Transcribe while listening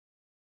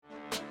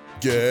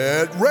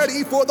Get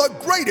ready for the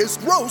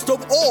greatest roast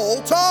of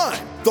all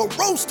time, the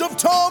Roast of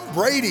Tom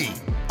Brady,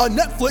 a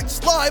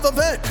Netflix live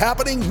event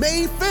happening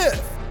May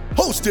 5th.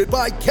 Hosted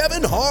by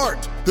Kevin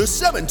Hart, the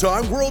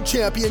 7-time world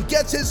champion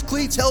gets his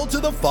cleats held to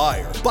the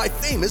fire by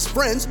famous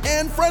friends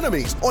and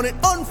frenemies on an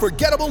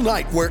unforgettable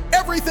night where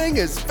everything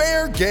is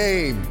fair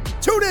game.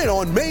 Tune in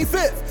on May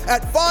 5th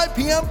at 5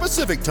 p.m.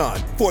 Pacific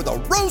time for the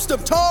Roast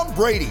of Tom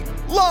Brady,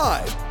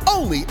 live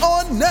only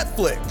on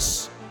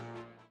Netflix.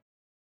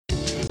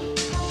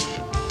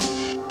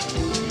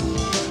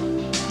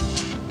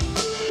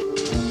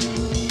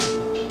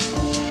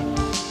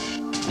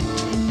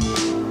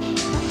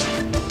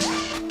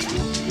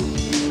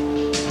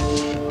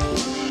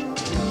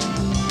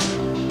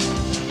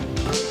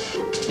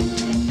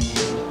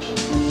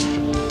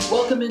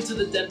 Welcome into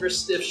the Denver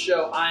Stiff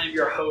Show. I am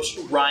your host,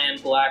 Ryan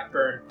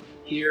Blackburn,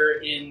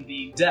 here in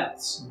the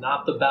depths,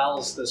 not the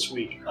bowels this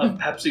week, of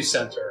Pepsi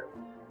Center,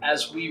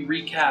 as we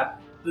recap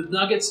the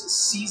Nuggets'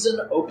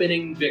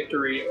 season-opening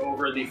victory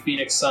over the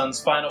Phoenix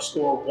Suns. Final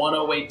score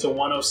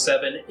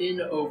 108-107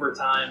 in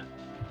overtime.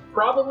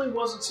 Probably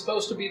wasn't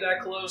supposed to be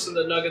that close, and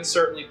the Nuggets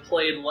certainly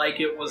played like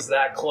it was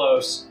that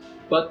close,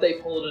 but they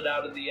pulled it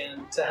out in the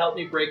end. To help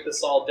me break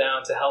this all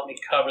down, to help me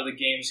cover the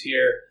games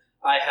here,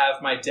 I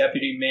have my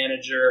deputy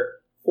manager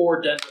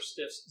for Denver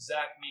Stiffs,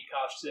 Zach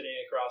Mikosh, sitting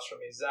across from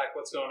me. Zach,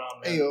 what's going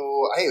on, man?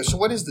 Hey, so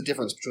what is the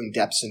difference between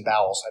depths and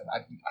bowels?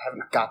 I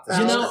haven't got this.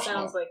 That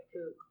sounds like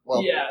poop.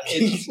 Well, yeah,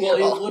 it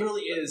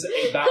literally is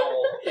a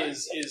bowel.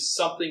 is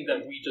something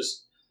that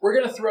we're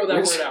going to throw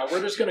that word out.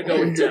 We're just going to go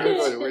with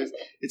depths.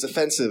 It's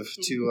offensive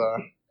to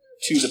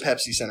the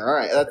Pepsi Center. All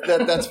right,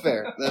 that's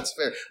fair. That's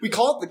fair. We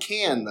call it the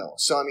can, though.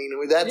 So, I mean,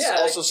 that's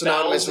also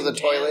synonymous with a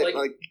toilet.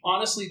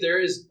 Honestly,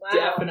 there is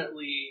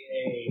definitely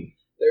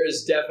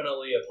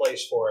a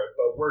place for it,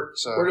 but we're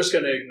just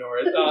going to ignore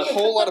it. A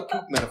whole lot of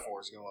poop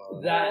metaphors going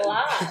on. That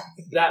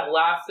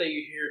laugh that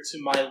you hear to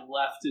my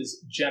left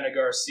is Jenna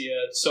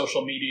Garcia,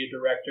 social media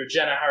director.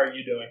 Jenna, how are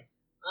you doing?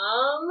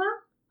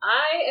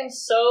 I am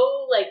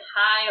so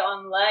high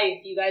on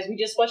life, you guys. We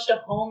just watched a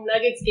home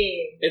Nuggets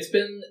game. It's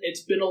been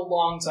a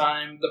long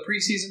time. The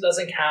preseason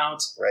doesn't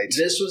count. Right.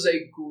 This was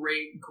a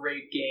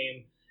great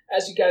game.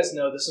 As you guys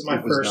know, this is my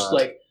first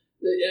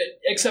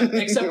except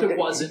it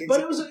wasn't.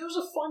 But it was a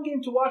fun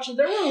game to watch, and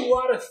there were a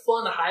lot of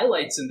fun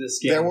highlights in this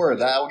game. There were.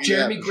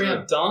 Jeremy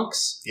Grant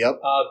dunks.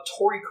 Yep.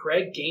 Torrey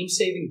Craig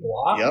game-saving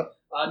block. Yep.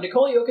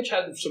 Nikola Jokic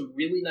had some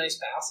really nice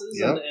passes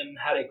and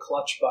had a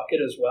clutch bucket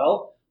as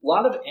well. A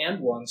lot of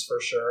and ones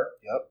for sure.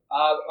 Yep.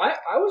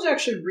 I was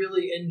actually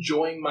really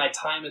enjoying my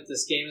time at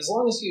this game, as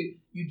long as you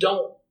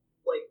don't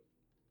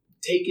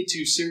take it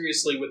too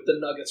seriously with the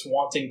Nuggets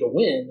wanting to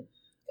win.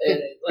 And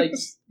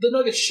the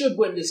Nuggets should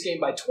win this game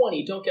by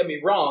 20. Don't get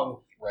me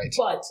wrong. Right.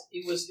 But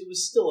it was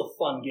still a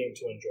fun game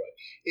to enjoy.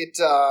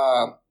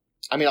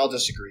 I'll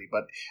disagree,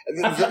 but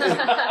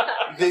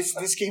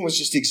this game was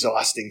just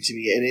exhausting to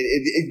me, and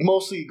it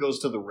mostly goes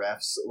to the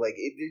refs.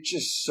 There's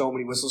just so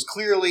many whistles.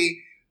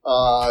 Clearly,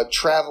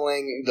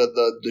 traveling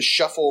the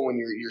shuffle when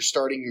you're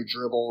starting your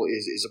dribble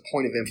is a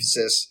point of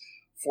emphasis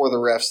for the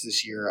refs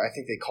this year. I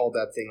think they called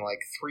that thing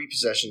 3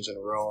 possessions in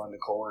a row on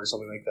Nikola or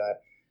something like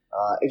that.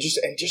 And just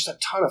a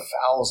ton of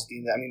fouls.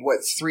 I mean,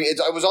 3? It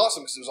was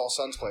awesome because it was all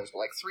Suns players,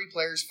 but 3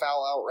 players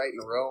foul out right in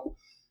a row.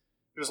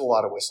 There was a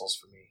lot of whistles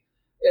for me.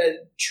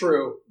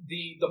 True.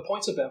 The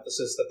points of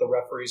emphasis that the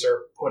referees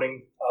are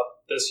putting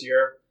up this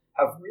year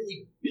have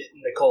really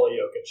bitten Nikola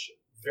Jokic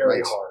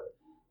very hard.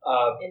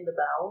 In the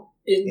bowel?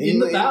 In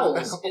the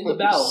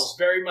bowels,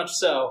 very much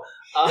so.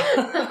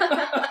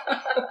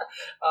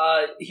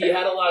 He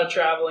had a lot of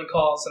traveling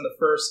calls in the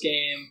first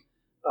game,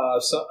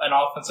 an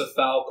offensive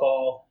foul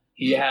call.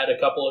 He had a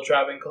couple of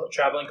traveling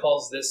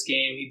calls this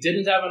game. He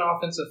didn't have an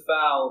offensive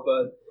foul,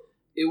 but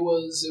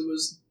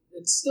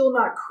it's still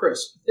not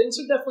crisp. Things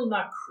are definitely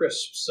not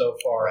crisp so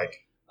far. Right.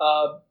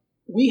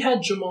 We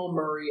had Jamal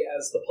Murray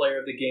as the player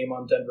of the game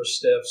on Denver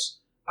Stiffs.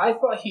 I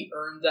thought he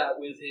earned that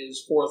with his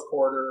fourth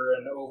quarter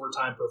and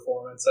overtime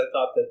performance. I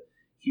thought that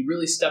he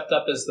really stepped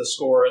up as the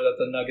scorer that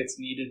the Nuggets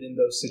needed in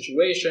those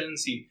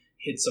situations. He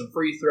hit some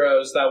free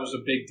throws. That was a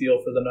big deal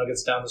for the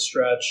Nuggets down the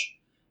stretch.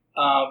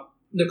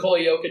 Nikola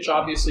Jokic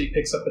obviously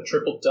picks up a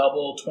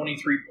triple-double,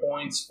 23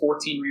 points,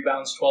 14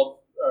 rebounds, 12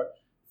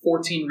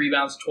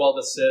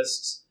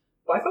 assists.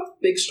 But I thought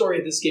the big story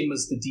of this game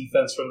was the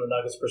defense from the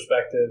Nuggets'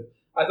 perspective.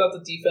 I thought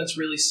the defense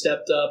really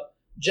stepped up.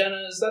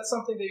 Jenna, is that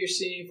something that you're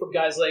seeing from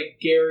guys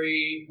like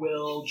Gary,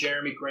 Will,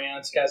 Jeremy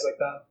Grant, guys like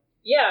that?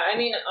 Yeah, I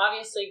mean,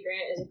 obviously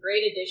Grant is a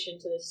great addition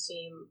to this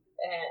team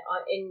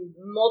in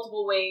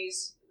multiple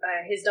ways.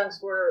 His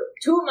dunks were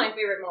 2 of my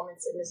favorite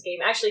moments in this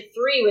game. Actually,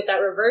 3 with that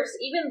reverse.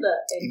 Even though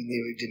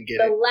he didn't get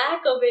the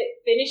lack of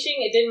it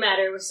finishing, it didn't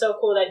matter. It was so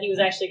cool that he was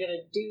actually going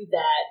to do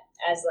that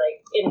as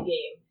in a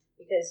game,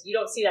 because you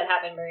don't see that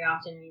happen very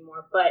often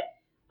anymore. But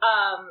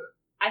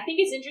I think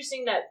it's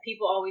interesting that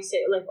people always say,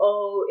 it was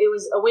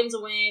a win's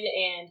a win,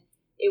 and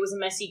it was a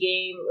messy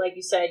game, like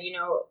you said,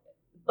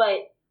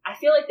 But I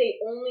feel like they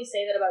only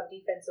say that about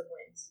defensive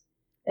wins.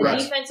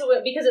 Defensive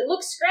win, because it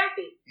looks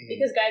scrappy,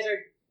 because guys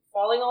are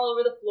falling all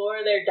over the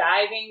floor. They're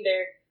diving.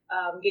 They're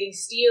getting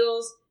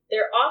steals.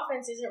 Their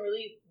offense isn't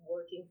really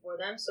working for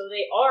them, so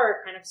they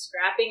are kind of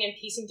scrapping and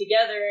piecing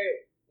together,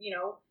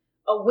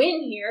 a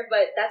win here.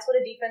 But that's what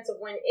a defensive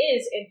win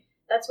is, and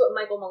that's what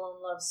Michael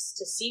Malone loves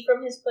to see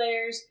from his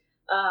players.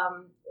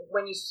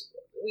 When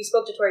we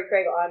spoke to Torrey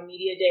Craig on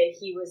Media Day,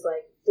 he was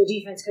like, the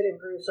defense could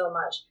improve so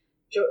much.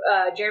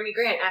 Jeremy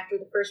Grant, after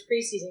the first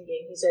preseason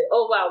game, he said,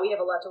 oh, wow, we have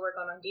a lot to work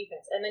on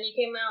defense. And then he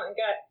came out and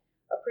got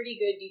a pretty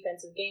good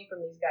defensive game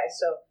from these guys.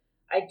 So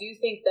I do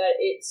think that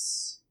it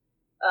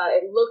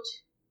looked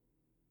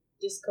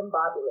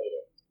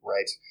discombobulated.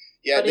 Right.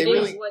 Yeah, but it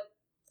is what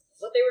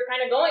they were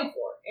kind of going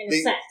for, in a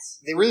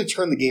sense. They really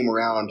turned the game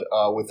around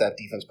with that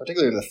defense,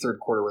 particularly in the third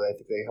quarter where I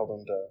think they held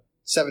them to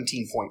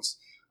 17 points.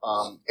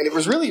 And it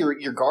was really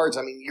your guards.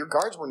 I mean, your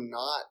guards were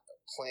not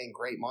playing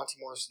great. Monty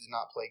Morris did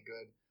not play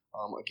good,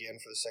 again,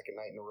 for the second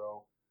night in a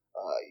row.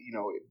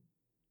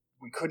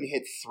 We couldn't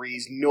hit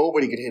threes.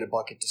 Nobody could hit a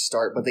bucket to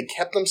start, but they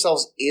kept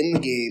themselves in the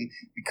game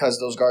because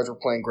those guards were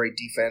playing great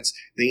defense.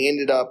 They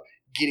ended up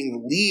getting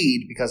the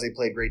lead because they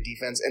played great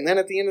defense. And then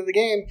at the end of the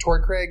game,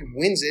 Torrey Craig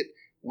wins it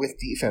with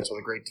defense, with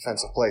a great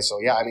defensive play. So,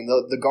 yeah, I mean,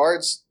 the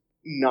guards,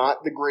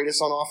 not the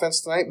greatest on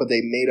offense tonight, but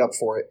they made up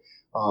for it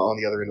on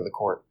the other end of the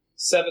court.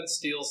 7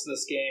 steals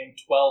this game,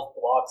 12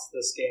 blocks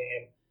this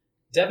game.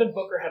 Devin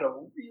Booker had a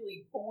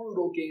really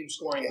brutal game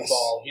scoring the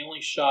ball. He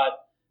only shot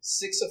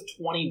 6 of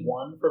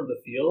 21 from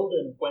the field,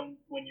 and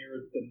when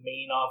you're the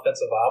main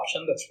offensive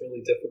option, that's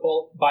really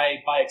difficult.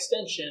 By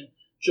extension,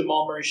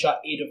 Jamal Murray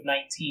shot 8 of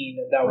 19,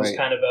 and that was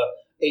kind of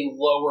a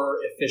lower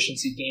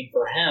efficiency game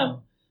for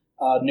him.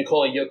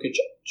 Nikola Jokic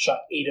shot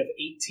 8 of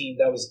 18.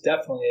 That was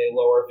definitely a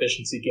lower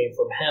efficiency game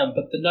from him.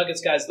 But the Nuggets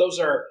guys, those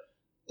are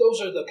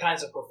the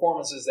kinds of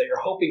performances that you're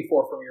hoping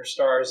for from your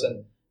stars.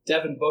 And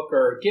Devin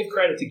Booker, give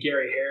credit to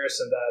Gary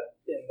Harris in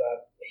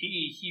that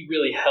he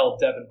really held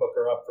Devin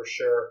Booker up for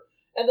sure.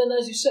 And then,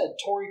 as you said,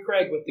 Torrey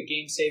Craig with the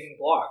game-saving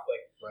block.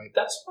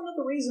 That's one of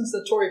the reasons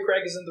that Torrey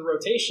Craig is in the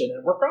rotation.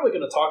 And we're probably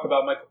going to talk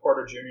about Michael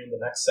Porter Jr. in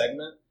the next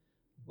segment.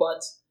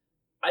 But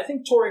I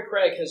think Torrey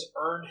Craig has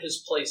earned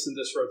his place in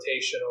this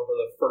rotation over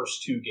the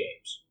first 2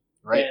 games.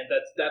 Right. And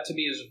that to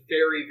me is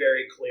very,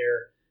 very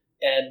clear.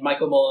 And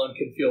Michael Malone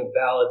can feel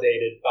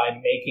validated by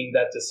making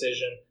that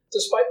decision.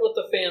 Despite what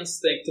the fans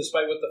think,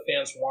 despite what the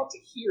fans want to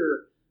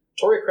hear,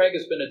 Torrey Craig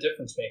has been a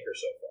difference maker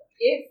so far.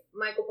 If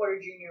Michael Porter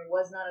Jr.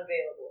 was not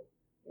available,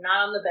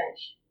 not on the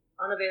bench,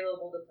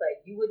 unavailable to play,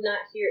 you would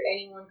not hear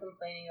anyone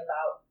complaining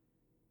about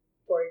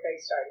Torrey Craig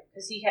starting,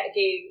 because he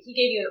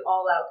gave you an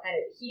all-out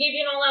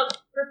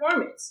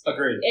performance.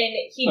 Agreed. And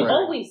he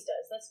always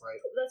does. That's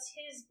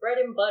his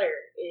bread and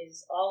butter,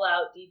 is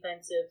all-out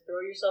defensive, throw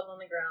yourself on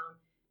the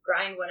ground,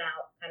 grind one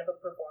out kind of a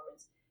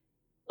performance.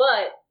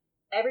 But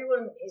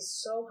everyone is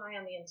so high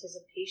on the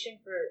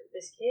anticipation for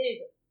this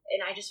kid,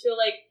 and I just feel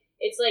like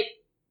it's like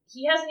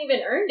he hasn't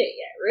even earned it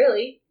yet,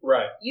 really.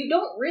 Right. You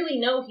don't really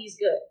know he's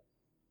good.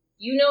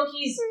 You know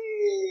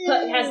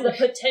has the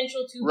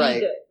potential to be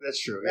good.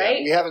 That's true.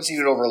 Right? Yeah. We haven't seen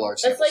it over a large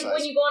sample That's like size.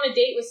 when you go on a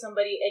date with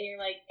somebody and you're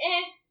like,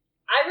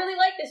 I really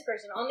like this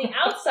person. On the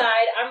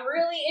outside, I'm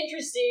really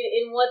interested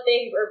in what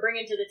they are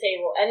bringing to the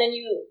table. And then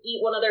you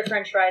eat one of their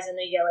French fries and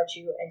they yell at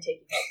you and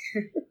take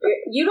you home.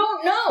 You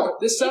don't know.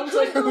 This sounds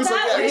like This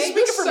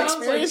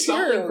sounds like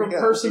something from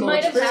personal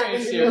Might have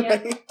happened experience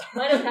to me. here.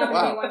 Might have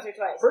happened to me once or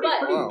twice.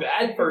 Pretty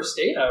bad first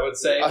date, I would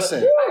say.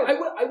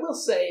 I will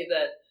say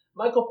that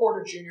Michael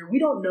Porter Jr., we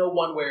don't know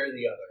one way or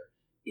the other.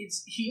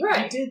 He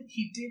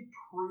did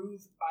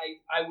prove,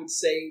 I would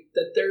say,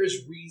 that there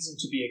is reason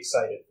to be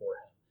excited for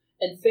him.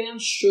 And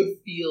fans should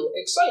feel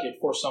excited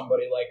for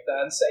somebody like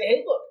that and say,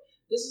 hey, look,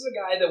 this is a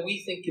guy that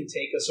we think can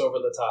take us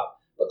over the top.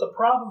 But the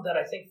problem that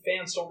I think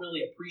fans don't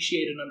really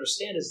appreciate and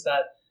understand is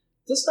that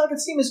this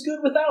Nuggets team is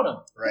good without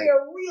him. Right. They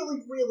are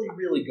really, really,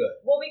 really good.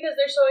 Well, because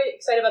they're so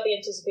excited about the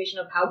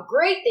anticipation of how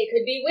great they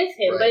could be with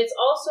him. Right. But it's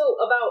also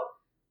about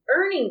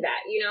earning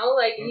that,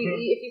 Like, if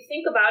you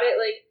think about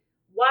it, like,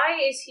 why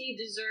is he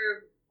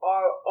deserve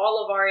all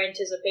of our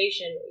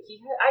anticipation?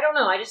 I don't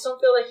know. I just don't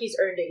feel like he's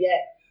earned it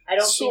yet. I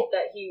don't think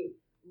that he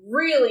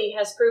really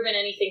has proven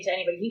anything to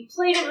anybody. He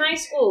played in high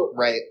school.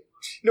 Right.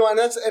 No, and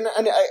that's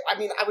I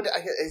mean,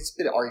 it's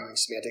been arguing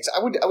semantics.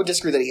 I would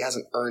disagree that he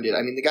hasn't earned it.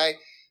 I mean, the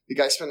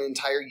guy spent an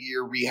entire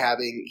year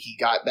rehabbing. He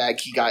got back.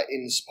 He got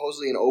in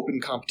supposedly an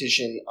open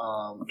competition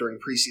during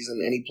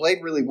preseason, and he played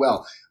really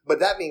well. But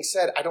that being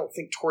said, I don't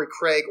think Torrey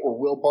Craig or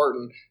Will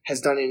Barton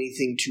has done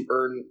anything to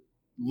earn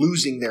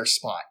losing their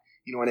spot.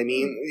 You know what I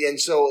mean? And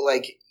so,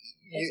 like,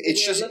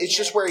 it's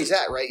just where he's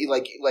at, right?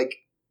 Like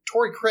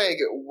Torrey Craig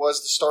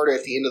was the starter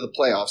at the end of the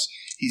playoffs.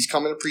 He's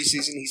come in the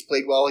preseason. He's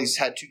played well. He's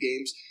had 2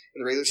 games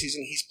in the regular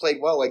season. He's played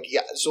well. Like,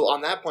 yeah. So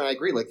on that point, I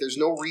agree. Like, there's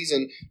no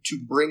reason to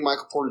bring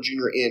Michael Porter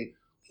Jr. in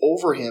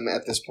over him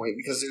at this point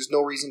because there's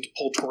no reason to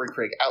pull Torrey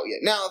Craig out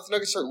yet. Now, if the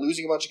Nuggets start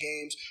losing a bunch of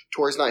games,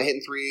 Torrey's not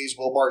hitting threes,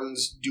 Will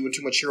Barton's doing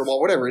too much hero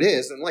ball, whatever it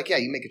is, then,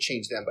 you make a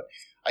change then. But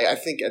I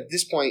think at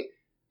this point,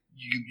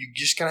 you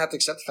just kind of have to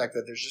accept the fact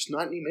that there's just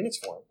not any minutes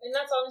for him. And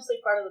that's honestly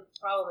part of the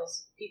problem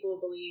is people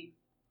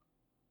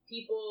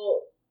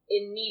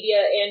in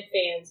media and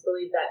fans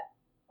believe that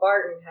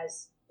Barton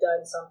has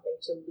done something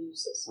to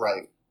lose his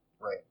spot.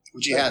 Right.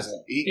 Which he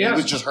hasn't. He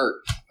was just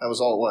hurt. That was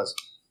all it was.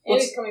 And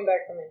he's coming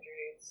back from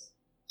injury. It's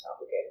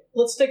complicated.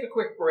 Let's take a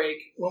quick break.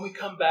 When we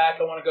come back,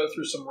 I want to go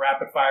through some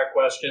rapid-fire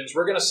questions.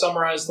 We're going to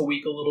summarize the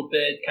week a little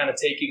bit, kind of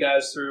take you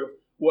guys through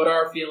what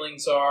our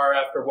feelings are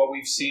after what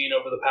we've seen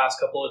over the past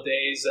couple of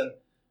days and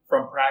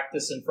from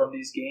practice and from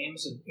these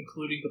games,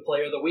 including the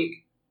player of the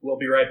week. We'll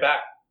be right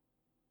back.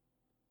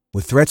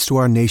 With threats to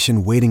our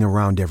nation waiting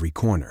around every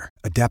corner,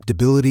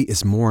 adaptability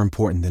is more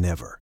important than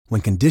ever.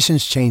 When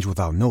conditions change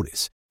without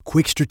notice,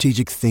 quick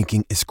strategic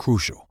thinking is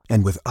crucial.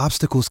 And with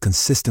obstacles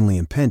consistently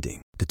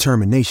impending,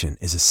 determination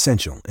is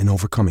essential in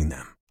overcoming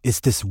them. It's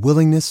this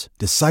willingness,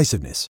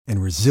 decisiveness,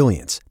 and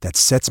resilience that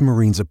sets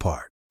Marines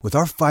apart. With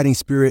our fighting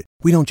spirit,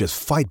 we don't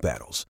just fight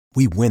battles,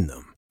 we win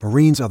them.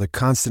 Marines are the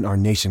constant our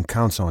nation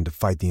counts on to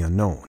fight the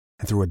unknown.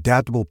 And through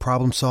adaptable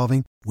problem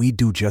solving, we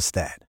do just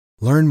that.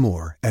 Learn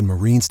more at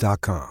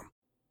marines.com.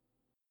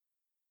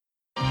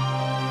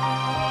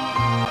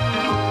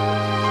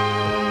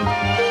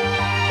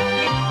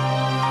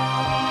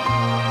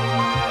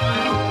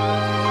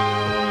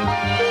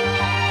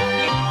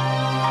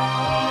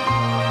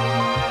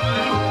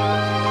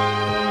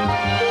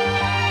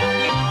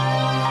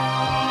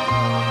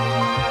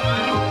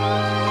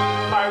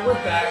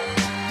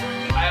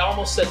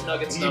 Said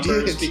Nuggets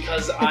numbers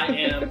because I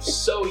am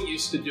so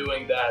used to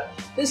doing that.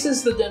 This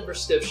is the Denver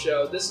Stiff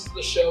Show. This is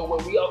the show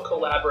where we all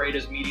collaborate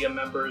as media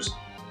members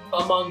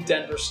among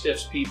Denver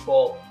Stiffs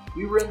people.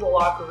 We were in the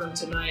locker room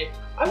tonight.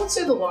 I would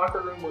say the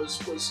locker room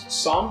was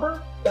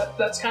somber.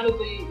 That's kind of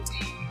the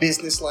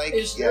business-like.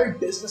 It's very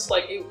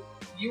business-like.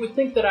 You would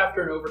think that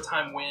after an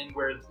overtime win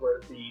where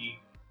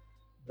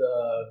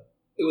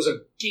it was a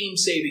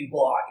game-saving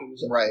block. It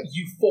was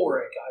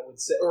euphoric, I would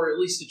say, or at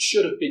least it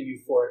should have been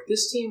euphoric.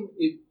 This team,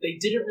 they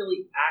didn't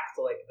really act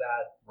like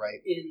that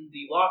in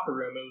the locker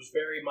room. It was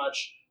very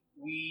much,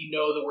 we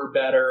know that we're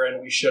better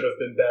and we should have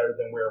been better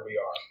than where we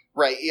are.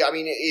 Right. Yeah, I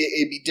mean,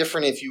 it'd be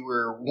different if you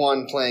were,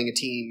 playing a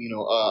team,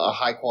 a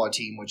high-quality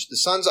team, which the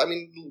Suns, I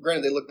mean,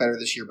 granted, they look better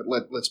this year, but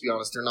let's be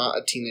honest, they're not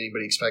a team that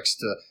anybody expects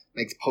to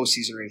make the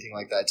postseason or anything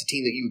like that. It's a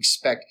team that you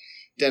expect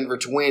Denver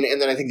to win.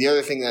 And then I think the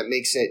other thing that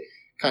makes it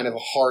kind of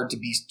hard to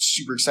be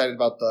super excited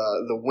about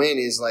the win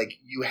is, like,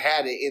 you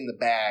had it in the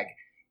bag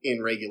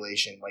in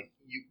regulation. Like,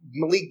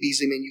 Malik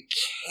Beasley, man, you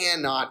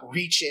cannot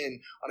reach in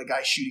on a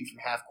guy shooting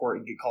from half court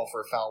and get called for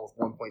a foul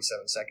with 1.7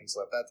 seconds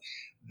left.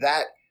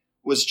 That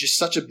was just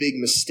such a big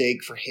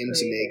mistake for him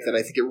to make that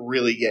I think it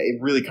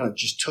really kind of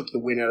just took the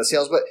wind out of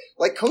sails. But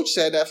like Coach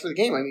said after the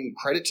game, I mean,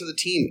 credit to the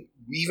team.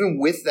 Even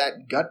with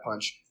that gut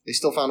punch, they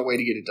still found a way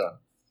to get it done.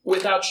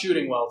 Without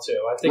shooting well, too.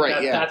 I think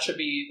that should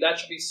be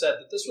said,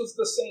 that this was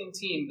the same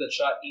team that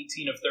shot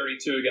 18 of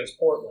 32 against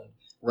Portland.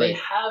 Right. They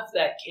have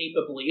that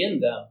capably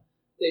in them.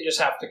 They just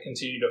have to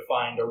continue to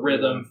find a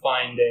rhythm,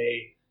 find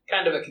a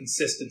kind of a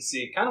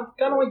consistency, kind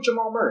of like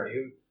Jamal Murray,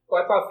 who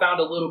I thought found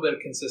a little bit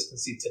of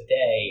consistency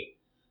today.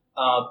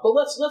 But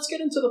let's get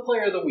into the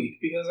player of the week,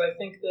 because I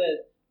think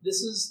that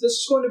this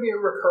is going to be a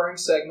recurring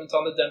segment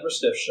on the Denver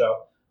Stiff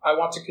Show. I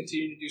want to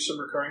continue to do some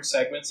recurring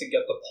segments and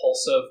get the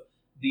pulse of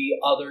the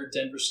other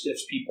Denver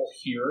Stiffs people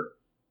here,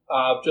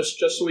 just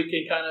so we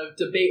can kind of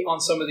debate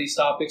on some of these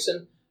topics.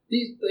 And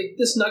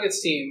this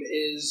Nuggets team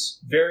is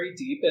very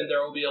deep, and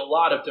there will be a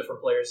lot of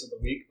different players of the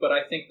week. But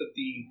I think that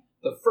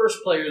the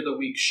first player of the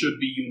week should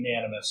be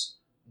unanimous.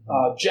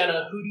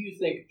 Jenna, who do you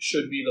think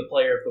should be the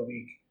player of the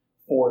week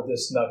for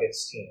this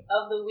Nuggets team?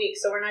 Of the week,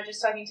 so we're not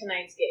just talking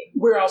tonight's game.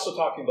 We're also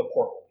talking the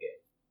Portland game.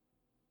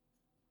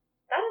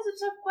 That is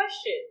a tough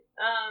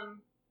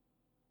question.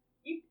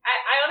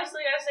 I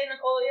honestly gotta say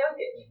Nikola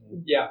Jokic.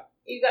 Mm-hmm. Yeah.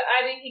 He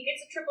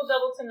gets a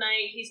triple-double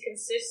tonight. He's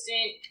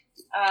consistent.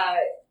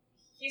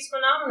 He's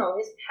phenomenal.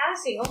 His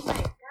passing, oh my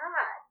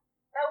God.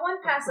 That one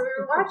pass that we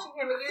were watching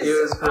him, he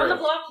was on the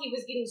block, he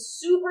was getting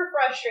super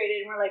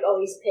frustrated, and we're like, oh,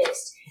 he's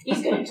pissed.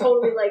 He's gonna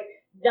totally,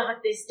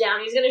 knock this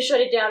down. He's gonna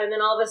shut it down, and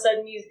then all of a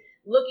sudden he's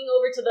looking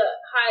over to the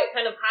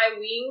high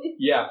wing.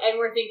 Yeah. And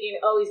we're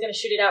thinking, oh, he's gonna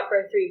shoot it out for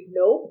a three.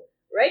 Nope.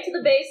 Right to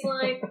the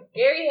baseline.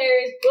 Gary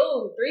Harris,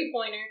 boom,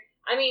 three-pointer.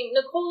 I mean,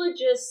 Nikola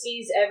just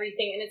sees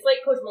everything, and it's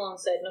like Coach Malone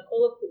said,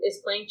 Nikola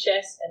is playing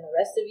chess, and the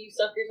rest of you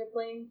suckers are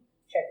playing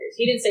checkers.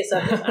 He didn't say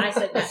suckers, I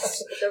said that.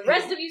 The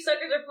rest of you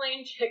suckers are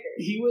playing checkers.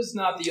 He was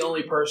not the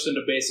only person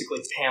to basically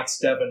pants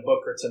Devin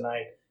Booker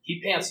tonight.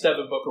 He pants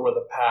Devin Booker with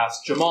a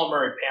pass. Jamal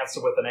Murray pants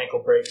him with an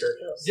ankle breaker.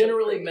 Didn't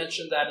really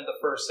mention that in the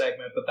first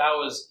segment, but that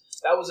was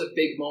a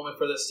big moment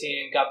for this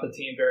team, got the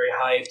team very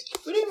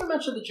hyped. We didn't even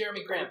mention the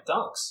Jeremy Grant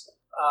dunks.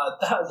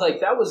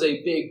 That was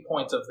a big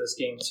point of this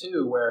game,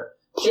 too, where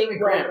Jeremy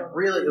Grant,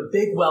 really a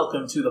big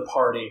welcome to the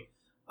party.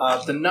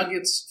 The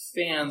Nuggets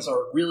fans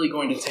are really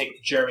going to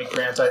take Jeremy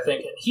Grant, I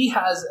think. And he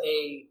has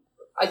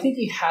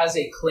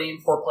a claim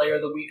for player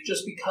of the week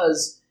just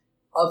because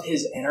of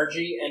his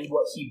energy and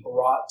what he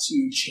brought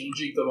to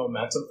changing the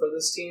momentum for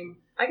this team.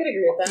 I could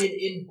agree with that.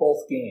 In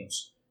both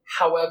games.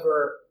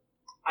 However,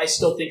 I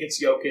still think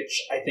it's Jokic.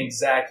 I think,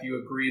 Zach, you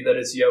agree that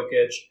it's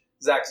Jokic.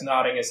 Zach's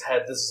nodding his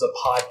head. This is a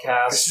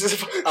podcast.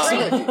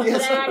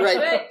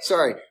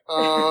 Sorry.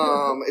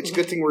 It's a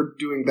good thing we're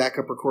doing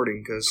backup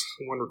recording because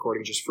one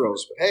recording just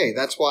froze. But hey,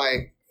 that's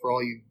why for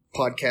all you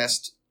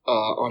podcast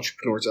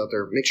entrepreneurs out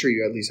there, make sure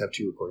you at least have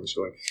 2 recordings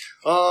going.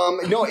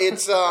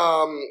 It's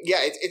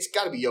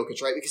got to be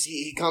Jokic, right? Because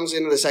he comes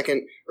into the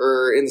second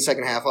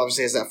half.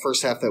 Obviously, has that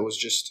first half that was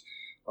just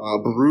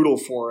brutal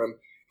for him.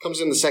 Comes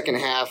in the second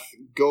half,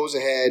 goes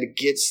ahead,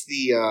 gets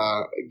the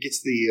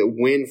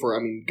win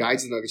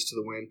guides the Nuggets to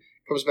the win.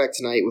 Comes back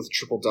tonight with a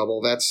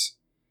triple-double.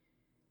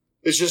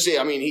 He's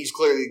got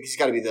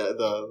to be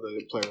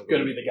the player.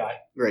 Going to be the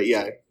guy. Right,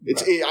 yeah.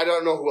 I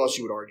don't know who else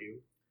you would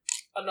argue.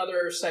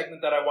 Another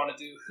segment that I want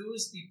to do, who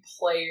is the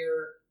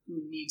player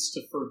who needs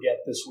to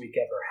forget this week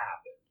ever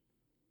happened?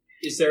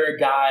 Is there a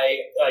guy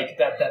like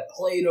that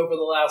played over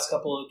the last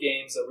couple of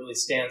games that really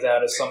stands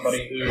out as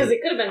somebody who... Because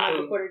it could have been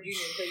Michael Porter Jr.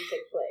 until you said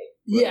play.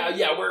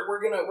 Yeah, we're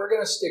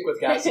gonna stick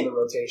with guys in the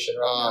rotation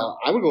right now.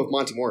 I would go with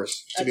Monty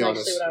Morris, to be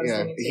honest. What I was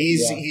thinking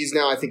too. He's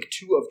now I think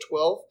 2 of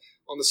 12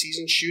 on the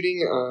season shooting.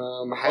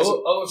 0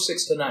 of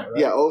 6 tonight, right?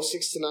 Yeah, 0 of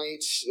 6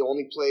 tonight.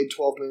 Only played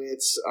 12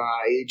 minutes.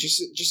 It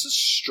just a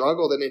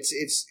struggle, and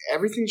it's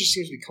everything just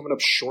seems to be coming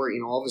up short.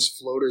 All of his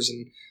floaters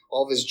and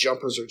all of his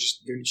jumpers they're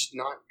just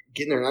not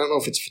getting there. And I don't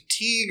know if it's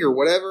fatigue or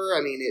whatever.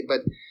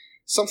 But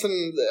something.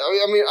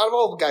 Out of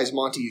all the guys,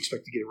 Monty, you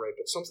expect to get it right,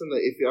 but something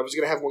that if I was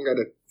going to have one guy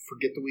to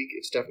forget the week,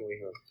 it's definitely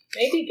him.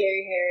 Maybe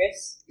Gary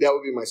Harris. That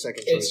would be my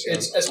second choice.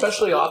 It's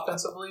especially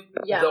offensively.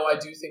 Yeah. Though I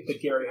do think that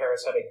Gary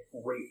Harris had a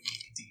great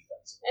week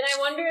defensively. And I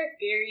wonder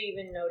if Gary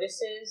even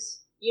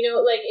notices.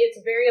 It's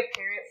very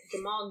apparent.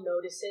 Jamal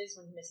notices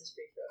when he misses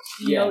free throws.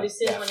 He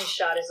notices when his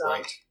shot is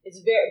off. Right.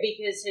 It's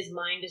because his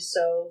mind is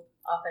so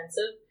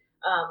offensive.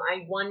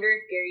 I wonder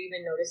if Gary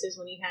even notices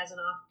when he has an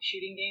off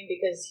shooting game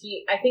because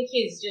I think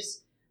he's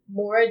just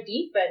more a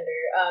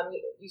defender.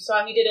 You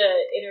saw he did an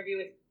interview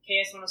with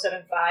KS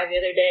 107.5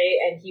 the other day,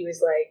 and he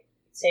was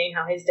saying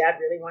how his dad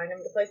really wanted him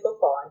to play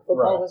football, and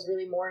football was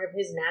really more of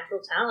his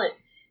natural talent.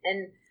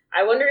 And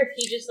I wonder if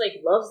he just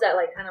loves that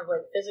kind of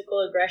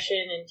physical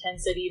aggression,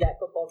 intensity that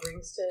football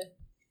brings to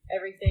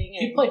everything.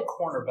 He played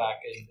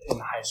cornerback in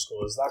high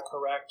school. Is that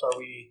correct?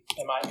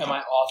 Am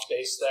I off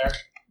base there?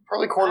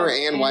 Probably corner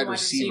and wide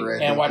receiver.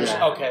 And wide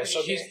receiver. Okay,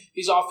 so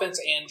he's offense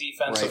and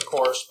defense, of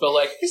course.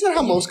 But isn't that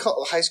how most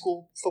high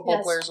school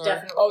football players are?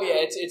 Definitely. Oh yeah,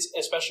 it's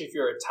especially if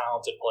you're a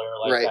talented player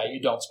like that, you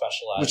don't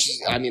specialize. Which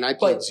is, I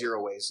played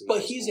 0 ways.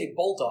 But he's a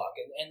bulldog,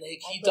 and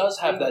he does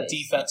have that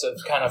defensive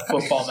kind of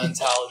football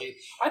mentality.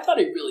 I thought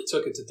he really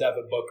took it to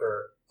Devin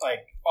Booker,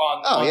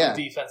 on the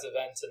defensive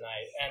end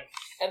tonight,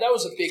 and that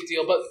was a big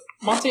deal. But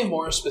Monte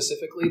Morris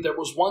specifically, there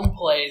was one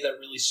play that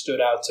really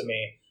stood out to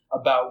me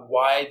about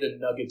why the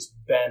Nuggets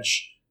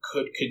bench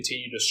could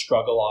continue to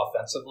struggle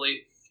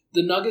offensively.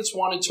 The Nuggets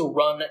wanted to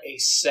run a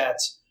set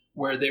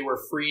where they were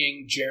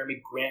freeing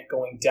Jeremy Grant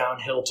going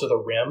downhill to the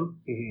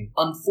rim. Mm-hmm.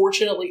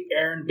 Unfortunately,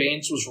 Aaron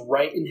Baines was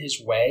right in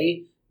his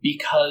way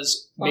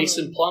because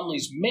Mason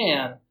Plumlee's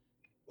man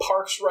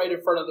parks right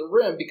in front of the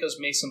rim because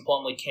Mason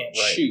Plumlee can't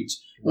shoot.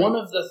 Right. One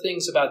of the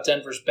things about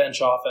Denver's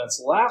bench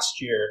offense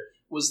last year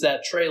was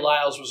that Trey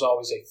Lyles was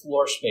always a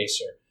floor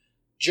spacer.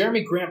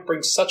 Jeremy Grant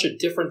brings such a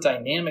different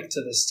dynamic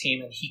to this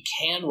team, and he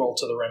can roll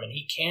to the rim, and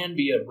he can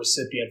be a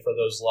recipient for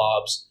those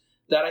lobs,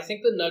 that I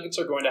think the Nuggets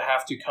are going to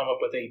have to come up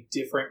with a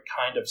different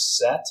kind of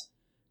set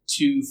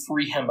to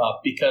free him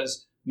up,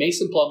 because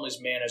Mason Plumlee's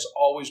man is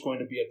always going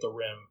to be at the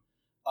rim.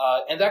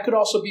 And that could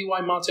also be why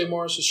Monte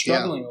Morris is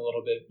struggling a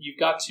little bit. You've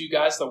got 2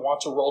 guys that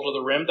want to roll to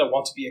the rim, that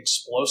want to be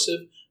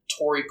explosive.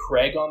 Torrey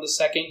Craig on the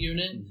second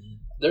unit. Mm-hmm.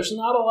 There's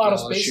not a lot of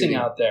spacing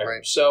out there.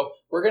 Right. So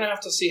we're going to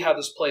have to see how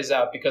this plays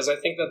out, because I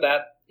think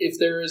that if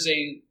there is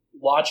a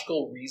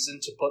logical reason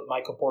to put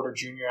Michael Porter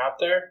Jr. out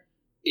there,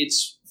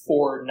 it's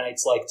for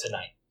nights like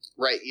tonight.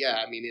 Right,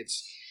 yeah.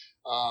 It's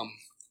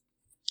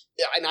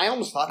and I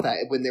almost thought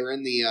that when they were at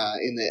the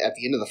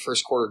end of the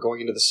first quarter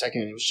going into the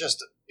second, it was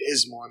just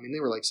abysmal. They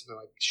were something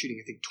like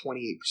shooting, I think,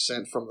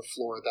 28% from the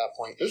floor at that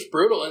point. It was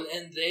brutal,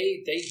 and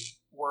they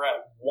were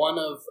at one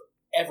of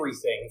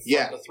everything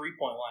from the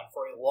 3-point line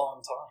for a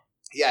long time.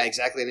 Yeah,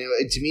 exactly.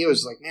 And to me, it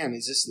was man,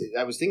 is this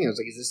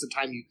the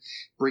time you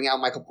bring out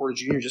Michael Porter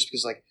Jr. just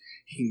because,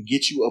 he can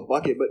get you a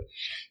bucket? But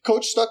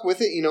coach stuck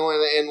with it,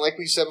 and like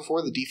we said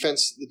before, the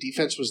defense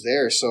was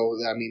there. So,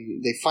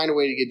 they find a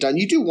way to get done.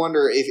 You do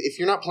wonder if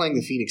you're not playing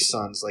the Phoenix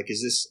Suns,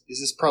 is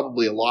this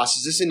probably a loss?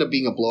 Does this end up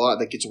being a blowout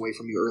that gets away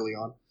from you early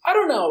on? I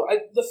don't know.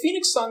 The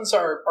Phoenix Suns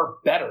are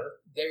better.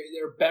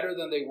 They're better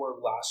than they were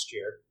last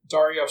year.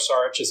 Dario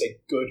Saric is a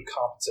good,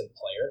 competent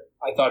player.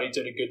 I thought he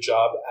did a good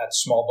job at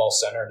small ball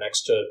center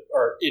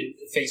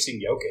facing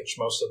Jokic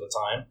most of the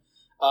time.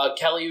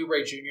 Kelly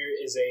Oubre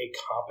Jr. is a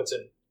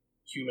competent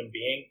human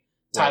being.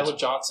 Tyler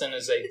Johnson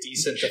is a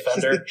decent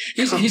defender.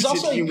 He's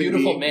also a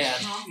beautiful man.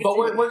 But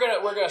we're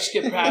gonna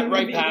skip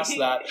right past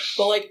that.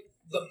 But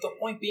the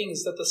point being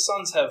is that the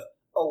Suns have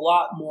a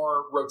lot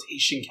more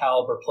rotation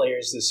caliber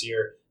players this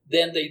year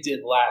than they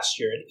did last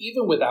year. And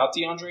even without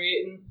DeAndre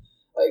Ayton,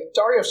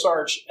 Dario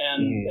Saric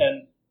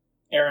and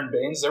Aaron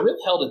Baines, they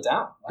really held it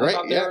down. I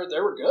thought they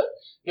were good.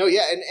 No,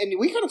 yeah, and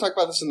we kind of talked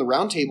about this in the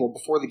roundtable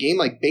before the game.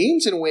 Like,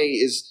 Baines, in a way,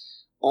 is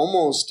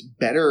almost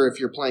better if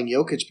you're playing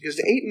Jokic, because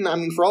Ayton, I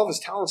mean, for all of his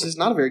talents, is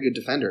not a very good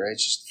defender.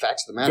 It's just the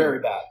facts of the matter. Very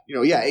bad.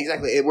 Yeah,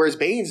 exactly. Whereas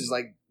Baines is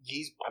like,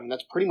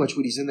 that's pretty much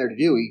what he's in there to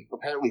do. He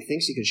apparently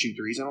thinks he can shoot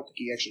threes. I don't think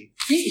he actually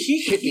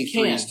hit me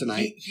threes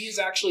tonight. He's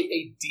actually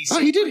a decent.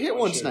 Oh, he did hit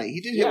one tonight.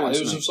 He did hit one tonight.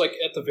 It was just like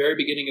at the very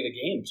beginning of the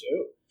game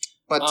too.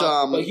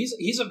 But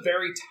he's a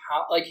very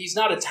he's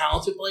not a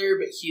talented player,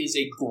 but he is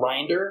a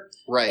grinder,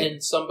 right?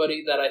 And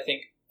somebody that I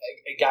think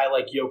a guy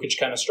like Jokic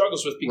kind of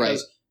struggles with,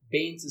 because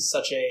Baines is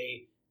such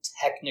a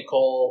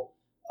technical,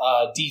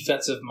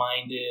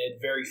 defensive-minded,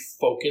 very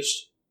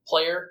focused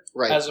player,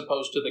 as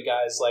opposed to the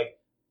guys like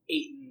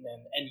Ayton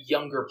and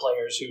younger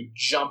players who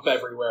jump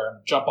everywhere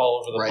and jump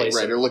all over the place.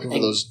 Right, they're looking for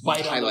those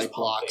highlight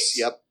blocks.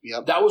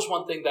 Yep. That was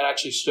one thing that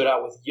actually stood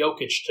out with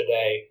Jokic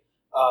today.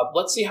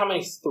 Let's see how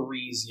many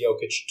threes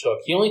Jokic took.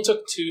 He only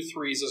took 2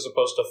 threes as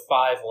opposed to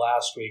 5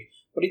 last week,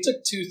 but he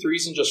took 2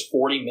 threes in just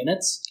 40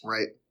 minutes.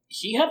 Right.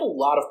 He had a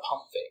lot of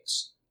pump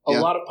fakes. A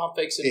lot of pump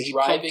fakes and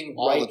driving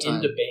right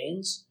into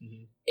Baines.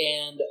 Mm-hmm.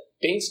 And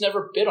Baines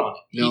never bid on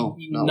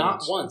it.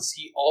 Not once.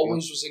 He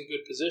always was in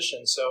good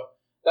position. So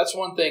that's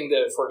one thing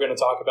that if we're going to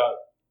talk about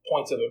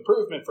points of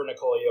improvement for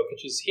Nikola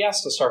Jokic is he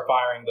has to start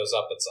firing those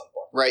up at some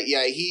point. Right,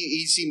 yeah,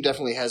 he seemed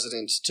definitely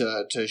hesitant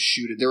to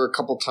shoot it. There were a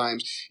couple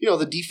times,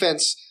 the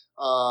defense,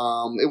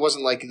 it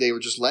wasn't like they were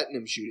just letting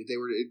him shoot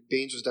it.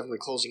 Baines was definitely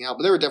closing out,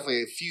 but there were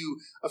definitely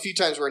a few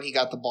times when he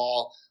got the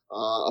ball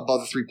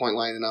above the 3-point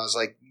line, and I was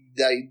like,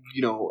 that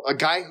a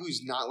guy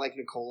who's not like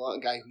Nikola, a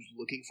guy who's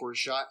looking for a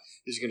shot,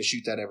 is going to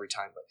shoot that every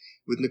time. But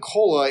with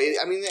Nikola,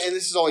 and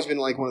this has always been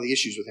like one of the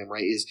issues with him,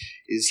 right?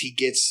 Is he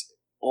gets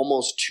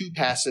almost too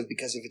passive,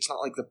 because if it's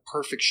not like the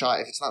perfect shot,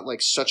 if it's not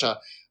like such a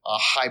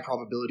high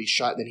probability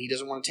shot, then he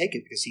doesn't want to take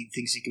it because he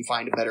thinks he can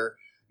find a better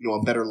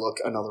look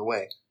another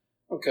way.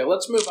 Okay,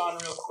 let's move on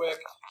real quick.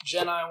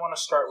 Jenna, I want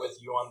to start with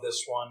you on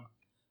this one.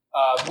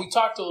 We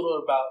talked a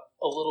little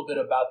bit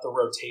about the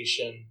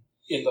rotation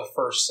in the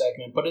first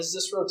segment, but is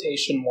this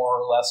rotation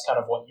more or less kind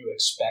of what you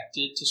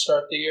expected to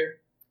start the year?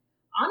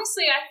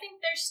 Honestly, I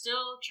think they're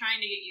still trying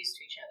to get used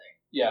to each other.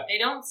 Yeah. They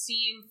don't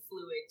seem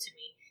fluid to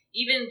me.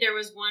 Even there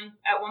was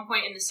at one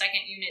point in the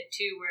second unit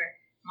too, where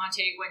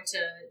Monte went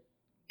to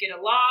get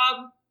a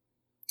lob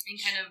and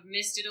kind of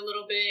missed it a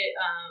little bit,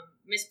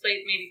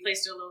 maybe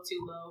placed it a little too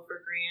low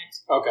for Grant.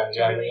 Okay,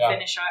 to really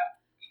finish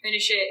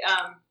it.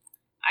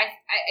 I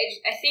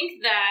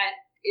think that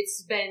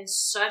it's been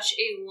such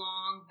a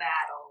long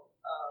battle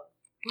of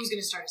who's going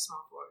to start a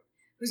small forward,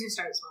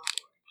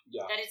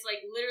 yeah. that it's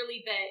like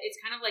literally it's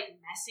kind of like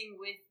messing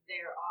with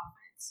their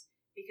offense,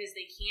 because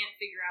they can't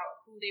figure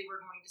out who they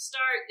were going to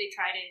start. They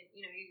try to,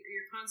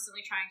 you're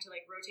constantly trying to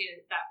like rotate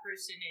that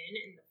person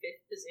in the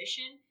 5th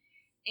position.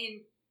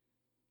 And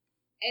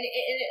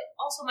it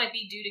also might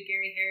be due to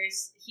Gary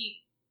Harris.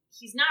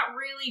 He's not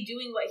really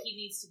doing what he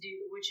needs to do,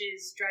 which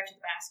is drive to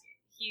the basket.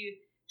 He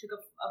took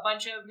a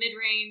bunch of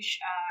mid-range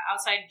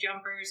outside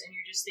jumpers, and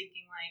you're just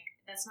thinking like,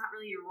 that's not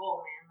really your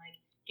role, man. Like,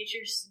 get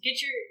yourself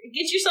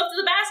to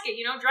the basket.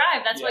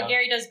 Drive. That's what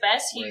Gary does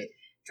best. He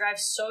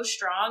drives so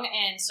strong,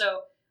 and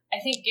so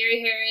I think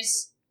Gary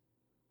Harris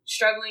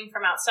struggling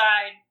from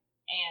outside,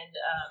 and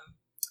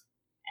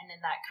then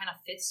that kind of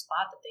 5th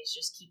spot that they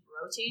just keep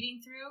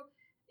rotating through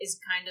is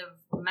kind of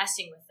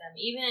messing with them.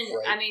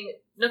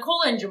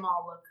 Nikola and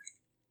Jamal look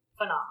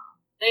phenomenal.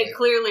 They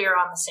clearly are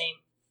on the same.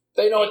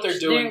 They know what they're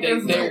doing.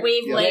 Their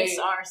wavelengths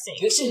are synced.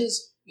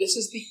 This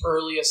is the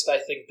earliest I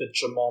think that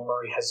Jamal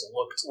Murray has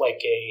looked like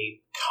a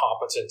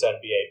competent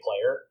NBA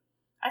player.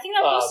 I think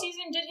that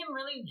postseason did him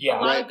really a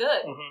lot of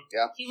good. Mm-hmm.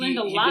 Yeah. He learned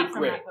a lot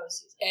from that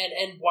postseason.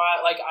 And why?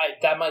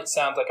 That might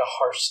sound like a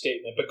harsh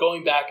statement, but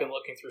going back and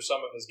looking through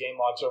some of his game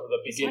logs over the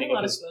beginning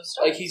of his,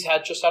 he's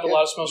had a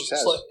lot of slow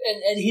starts,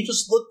 and he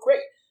just looked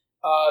great.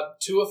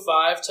 2 of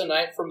 5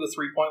 tonight from the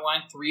 3-point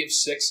line, 3 of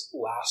 6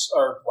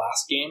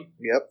 last game.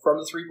 Yep. From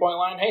the 3-point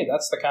line. Hey,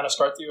 that's the kind of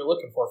start that you're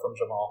looking for from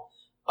Jamal.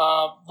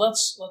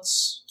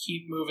 Let's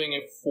keep moving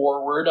it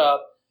forward.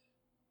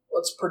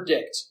 Let's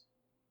predict.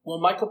 Will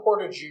Michael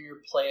Porter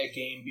Jr. play a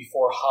game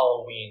before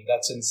Halloween?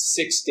 That's in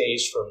 6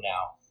 days from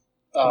now.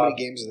 How many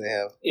games do they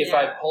have? If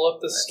I pull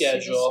up the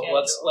schedule,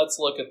 let's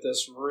look at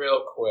this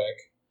real quick.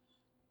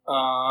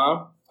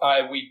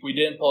 We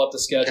didn't pull up the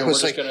schedule. We're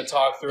just going to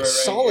talk through it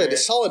right here.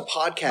 Solid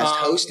podcast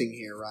hosting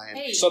here, Ryan.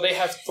 Hey, so they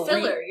have 3.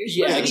 Filler.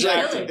 You're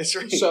exactly. That's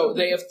right. So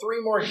they have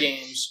 3 more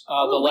games. The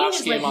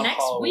last game on next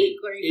Halloween. Week.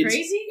 Are you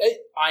crazy?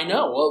 I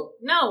know. Well,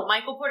 no,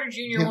 Michael Porter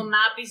Jr. will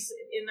not be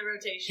in the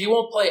rotation. He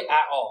won't play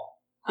at all.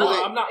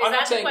 I'm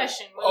not saying. The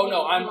question?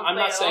 I'm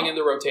not saying in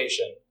the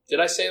rotation. Did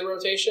I say the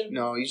rotation?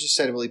 No, you just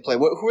said will he play.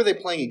 Who are they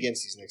playing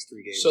against these next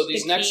 3 games? So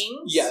these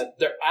Kings?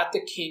 they're at the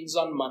Kings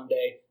on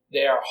Monday.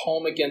 They are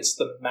home against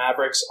the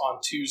Mavericks on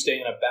Tuesday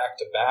in a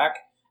back-to-back,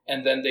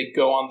 and then they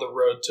go on the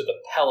road to the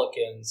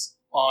Pelicans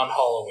on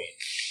Halloween.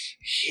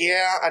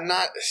 Yeah, I'm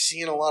not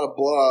seeing a lot of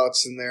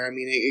blowouts in there. I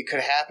mean, it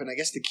could happen. I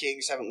guess the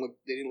Kings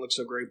didn't look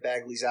so great.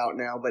 Bagley's out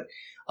now, but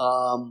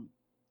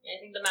Yeah, I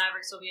think the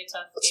Mavericks will be a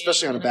tough game.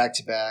 Especially on a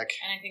back-to-back.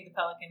 And I think the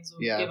Pelicans will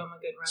give them a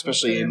good run.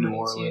 Especially in New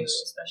Orleans.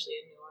 Especially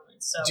in New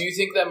Orleans. So. Do you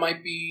think that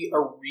might be a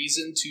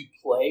reason to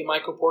play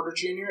Michael Porter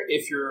Jr.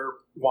 if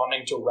you're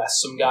wanting to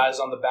rest some guys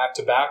on the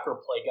back-to-back or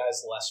play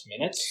guys less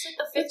minutes? It's like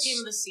the fifth game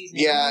of the season.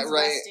 Yeah, Everyone's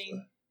right.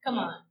 Resting. Come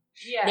on.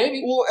 Yeah.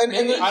 Maybe. Well, and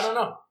I don't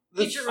know.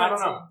 I don't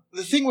know.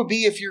 The thing would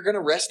be if you're going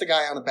to rest a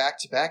guy on a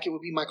back-to-back, it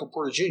would be Michael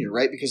Porter Jr.,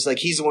 right? Because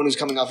he's the one who's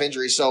coming off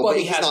injury, so but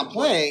he's not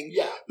playing.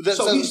 Yeah, that's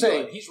what I'm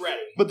saying. He's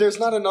ready. But there's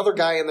not another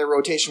guy in their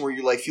rotation where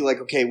you feel like,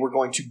 okay, we're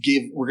going to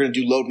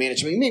do load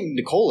management. Maybe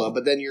Nikola,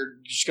 but then you're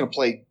just going to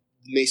play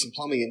Mason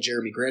Plumlee and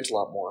Jeremy Grant a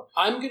lot more.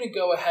 I'm going to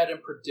go ahead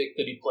and predict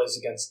that he plays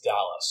against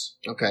Dallas.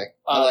 Okay,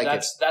 I like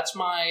it. That's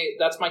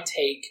my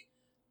take.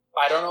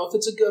 I don't know if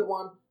it's a good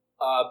one.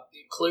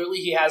 Clearly,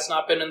 he has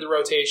not been in the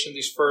rotation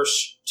these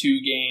first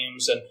 2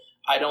 games, and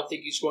I don't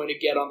think he's going to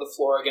get on the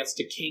floor against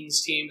a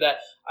Kings team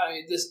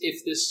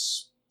if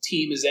this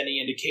team is any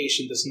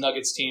indication, this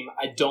Nuggets team,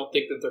 I don't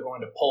think that they're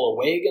going to pull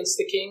away against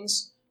the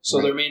Kings,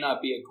 so there may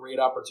not be a great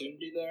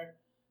opportunity there.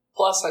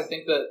 Plus, I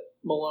think that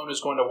Malone is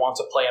going to want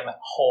to play him at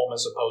home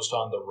as opposed to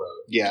on the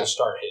road to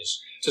start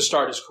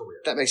his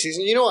career. That makes sense.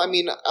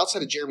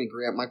 Outside of Jeremy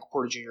Grant, Michael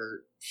Porter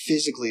Jr.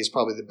 physically is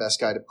probably the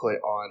best guy to put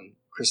on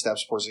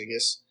Kristaps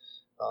Porzingis.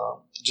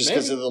 Just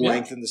because of the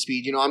length and the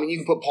speed. You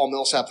can put Paul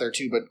Millsap there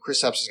too, but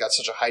Kristaps has got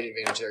such a height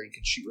advantage there. You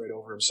can shoot right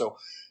over him. So,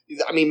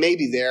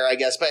 maybe there, I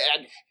guess. But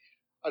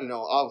I don't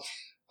know.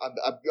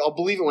 I'll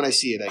believe it when I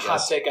see it, I guess.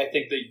 Hot take, I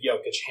think that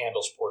Jokic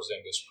handles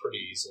Porzingis pretty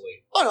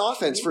easily. On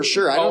offense, for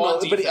sure. I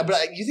don't know. But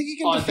you think he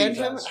can defend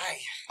him?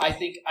 I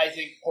think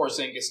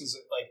Porzingis is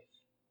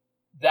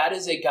that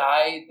is a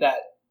guy that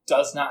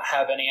does not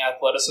have any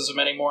athleticism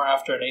anymore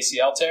after an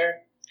ACL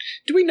tear.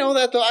 Do we know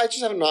that, though? I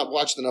just haven't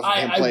watched enough of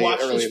him play early in the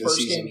season. I watched his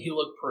first game. He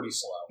looked pretty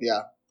slow.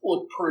 Yeah.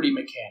 Looked pretty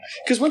mechanical.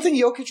 Because one thing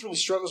Jokic really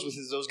struggles with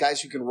is those guys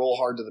who can roll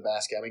hard to the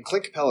basket.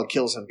 Clint Capella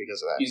kills him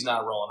because of that. He's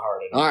not rolling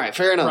hard anymore. All right,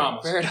 fair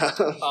enough.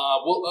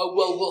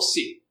 We'll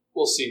see.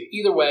 We'll see.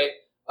 Either way,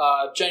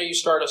 Jenny, you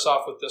start us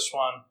off with this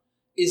one.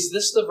 Is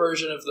this the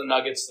version of the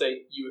Nuggets that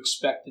you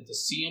expected to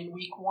see in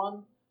Week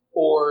 1?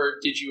 Or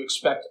did you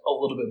expect a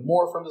little bit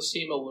more from this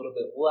team, a little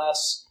bit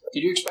less?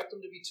 Did you expect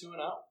them to be 2-0?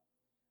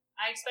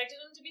 I expected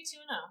them to be 2-0.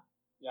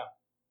 Yeah.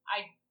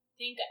 I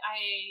think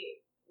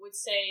I would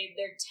say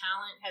their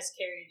talent has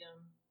carried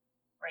them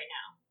right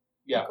now.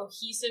 Yeah. The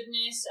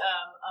cohesiveness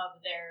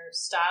of their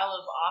style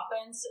of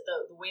offense,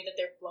 the way that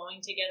they're flowing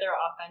together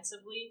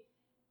offensively,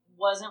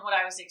 wasn't what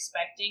I was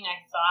expecting. I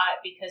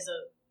thought because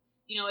of,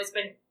 it's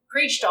been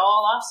preached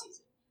all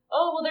offseason.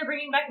 Oh, well, they're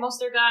bringing back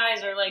most of their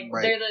guys, or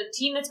they're the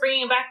team that's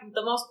bringing back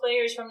the most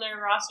players from their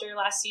roster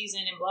last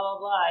season, and blah, blah,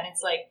 blah. And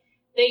it's like,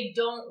 they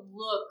don't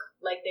look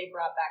like they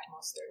brought back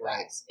most of their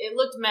guys. It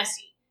looked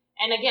messy.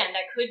 And again,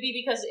 that could be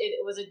because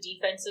it was a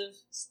defensive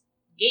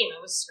game.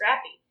 It was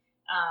scrappy.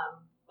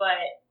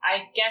 But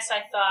I guess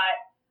I thought,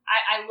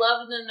 I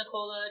loved the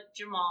Nikola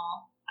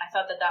Jamal. I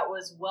thought that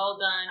was well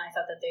done. I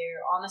thought that they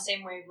were on the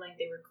same wavelength.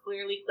 They were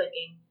clearly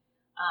clicking.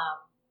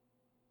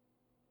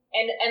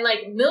 And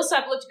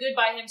Millsap looked good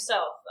by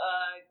himself.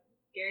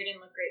 Gary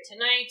didn't look great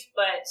tonight,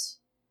 but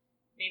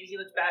maybe he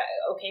looked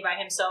okay by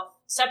himself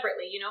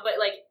separately, But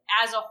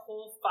as a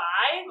whole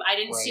 5, I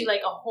didn't see a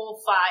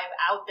whole 5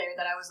 out there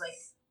that I was like,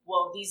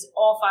 whoa,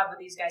 all 5 of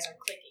these guys are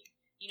clicking.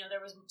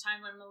 There was a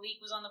time when Malik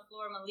was on the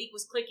floor, Malik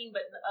was clicking,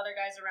 but the other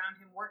guys around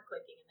him weren't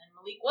clicking, and then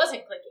Malik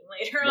wasn't clicking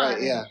later on.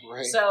 Right, yeah,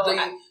 right. So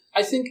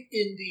I think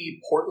in the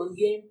Portland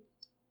game,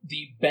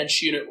 the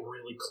bench unit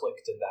really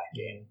clicked in that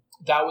game.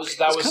 That was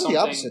kind of something, the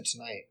opposite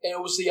tonight. And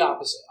it was the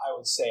opposite, I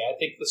would say. I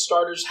think the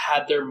starters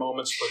had their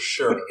moments for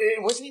sure. But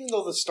it wasn't even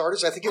though the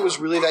starters. I think it was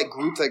really that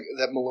group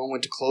that Malone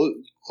went to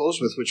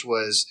close with, which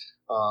was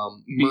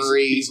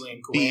Murray,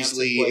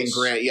 Beasley, and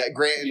Grant. Yeah,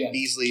 Grant and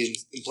Beasley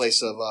in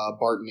place of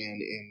Barton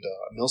and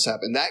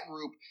Millsap. And that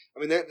group,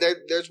 they're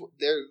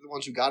the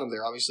ones who got him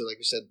there. Obviously, like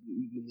we said,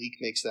 Malik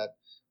makes that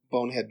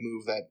bonehead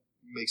move that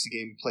makes the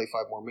game play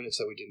 5 more minutes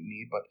that we didn't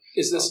need. But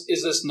is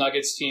this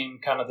Nuggets team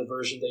kind of the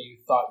version that you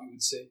thought you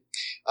would see?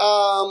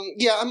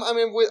 Yeah,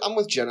 I'm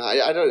with Jenna.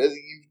 I don't.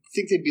 You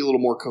think they'd be a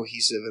little more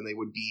cohesive, and they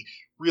would be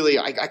really.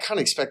 I kind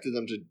of expected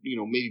them to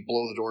maybe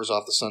blow the doors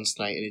off the Suns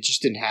tonight, and it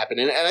just didn't happen.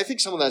 And I think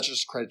some of that's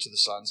just credit to the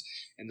Suns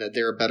and that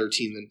they're a better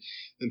team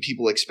than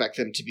people expect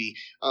them to be.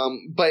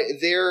 But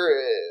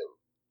they're.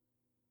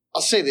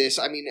 I'll say this.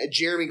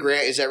 Jeremy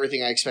Grant is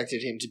everything I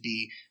expected him to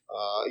be.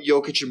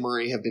 Jokic and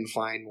Murray have been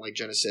fine, like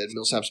Jenna said.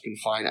 Millsap's been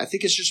fine. I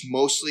think it's just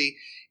mostly,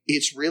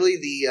 it's really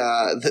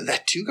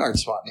that 2-guard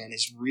spot, man,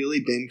 has really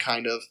been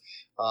kind of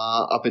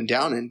up and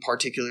down, and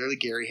particularly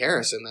Gary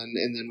Harris, and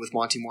then with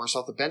Monty Morris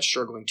off the bench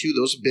struggling too.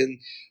 Those have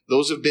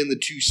been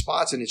the 2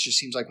 spots, and it just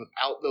seems like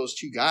without those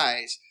 2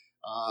 guys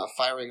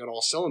firing on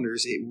all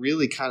cylinders, it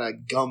really kind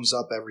of gums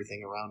up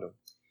everything around them.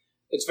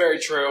 It's very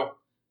true.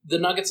 The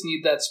Nuggets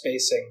need that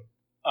spacing.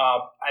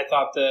 I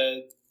thought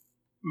the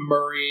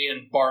Murray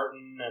and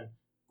Barton and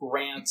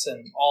Grant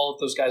and all of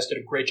those guys did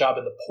a great job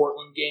in the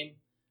Portland game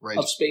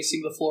of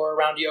spacing the floor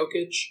around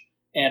Jokic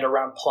and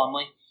around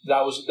Plumlee.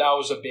 That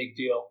was a big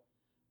deal.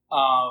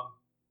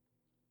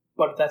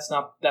 But that's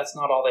not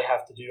all they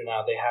have to do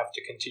now. They have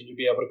to continue to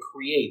be able to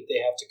create. They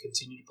have to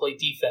continue to play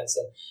defense,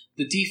 and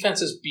the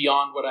defense is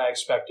beyond what I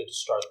expected to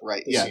start.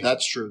 Right. This Yeah, season.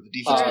 that's true. The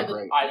defense is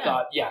great. I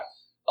thought,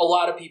 a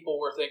lot of people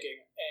were thinking,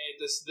 hey,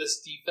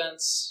 this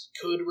defense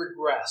could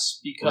regress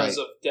because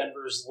of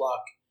Denver's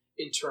luck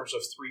in terms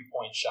of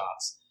 3-point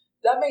shots.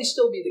 That may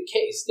still be the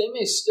case. They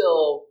may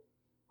still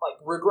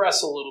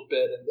regress a little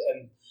bit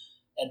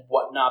and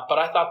whatnot. But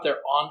I thought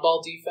their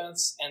on-ball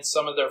defense and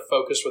some of their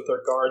focus with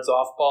their guards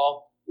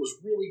off-ball was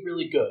really,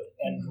 really good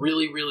and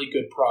really, really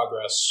good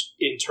progress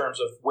in terms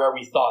of where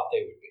we thought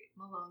they would be.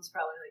 Malone's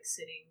probably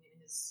sitting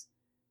in his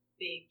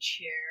big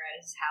chair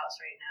at his house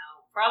right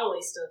now.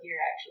 Probably still here,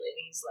 actually.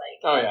 And he's like,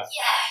 oh, yeah.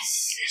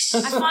 Yes!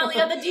 I finally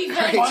got the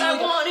defense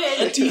I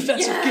wanted! A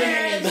defensive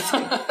game!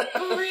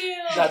 For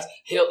real!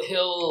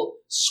 He'll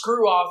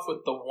screw off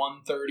with the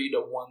 130 to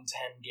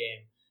 110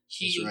 game.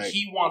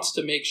 He wants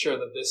to make sure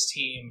that this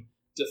team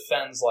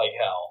defends like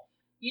hell.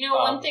 You know,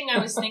 one thing I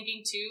was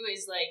thinking, too,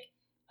 is,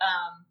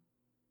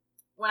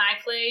 when I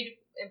played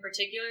in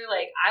particular,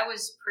 I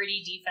was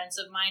pretty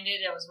defensive-minded.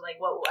 It was,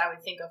 what I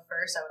would think of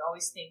first. I would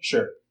always think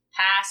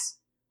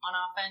pass on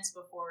offense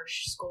before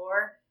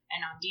score.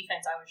 And on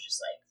defense, I was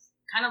just,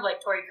 kind of like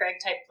Torrey Craig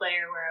type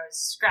player where I was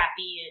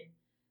scrappy and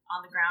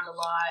on the ground a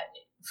lot,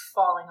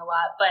 falling a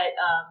lot. But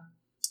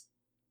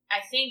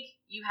I think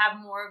you have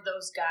more of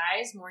those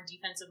guys, more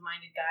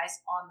defensive-minded guys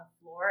on the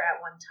floor at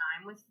one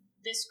time with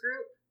this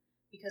group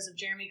because of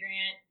Jeremy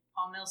Grant,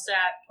 Paul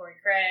Millsap, Torrey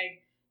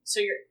Craig.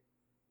 So you're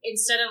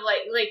instead of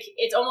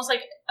it's almost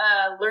like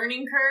a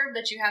learning curve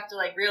that you have to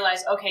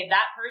realize, okay,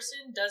 that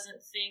person doesn't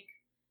think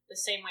the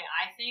same way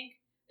I think.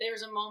 There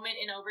was a moment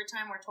in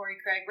overtime where Torrey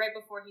Craig, right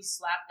before he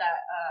slapped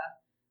that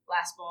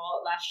last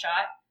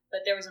shot,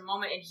 but there was a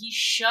moment and he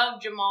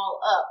shoved Jamal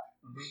up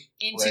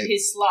into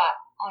his slot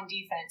on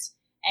defense.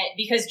 And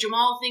because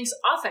Jamal thinks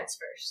offense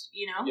first,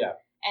 Yeah.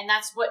 And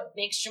that's what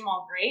makes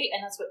Jamal great,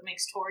 and that's what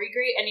makes Torrey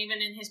great. And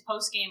even in his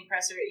post-game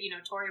presser,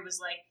 Torrey was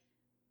like,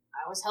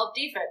 I was help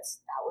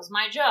defense. That was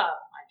my job.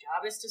 My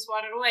job is to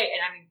swat it away.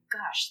 And I mean,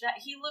 gosh,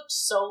 he looked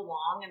so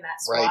long in that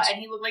spot, and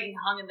he looked like he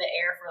hung in the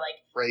air for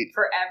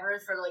forever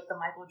for the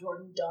Michael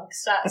Jordan dunk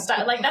style.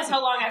 That's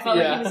how long I felt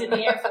like he was in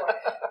the air for.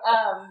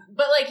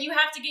 But you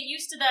have to get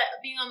used to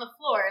that being on the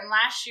floor. And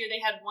last year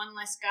they had one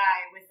less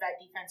guy with that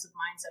defensive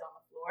mindset on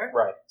the floor.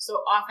 Right.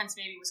 So offense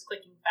maybe was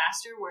clicking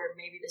faster, where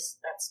maybe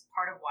that's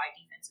part of why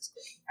defense is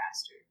clicking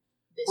faster.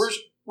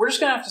 We're just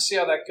gonna have to see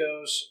how that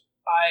goes.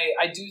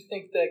 I do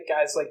think that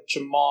guys like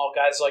Jamal,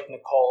 guys like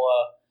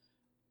Nikola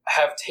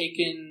have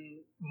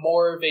taken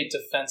more of a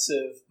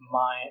defensive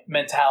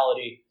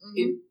mentality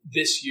in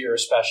this year,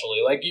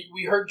 especially.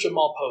 We heard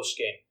Jamal post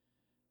game.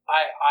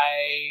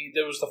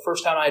 That was the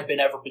first time I had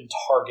ever been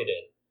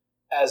targeted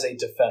as a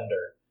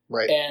defender.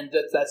 Right. And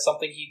that's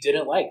something he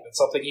didn't like. That's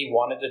something he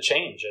wanted to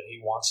change, and he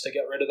wants to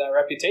get rid of that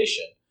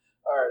reputation.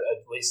 Or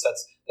at least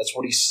that's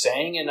what he's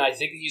saying, and I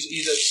think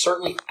he's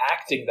certainly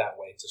acting that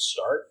way to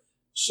start.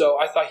 So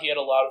I thought he had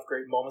a lot of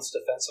great moments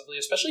defensively,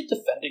 especially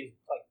defending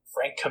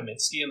Frank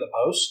Kaminsky in the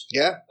post.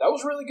 Yeah, that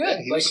was really good.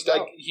 Yeah,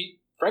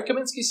 Frank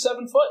Kaminsky's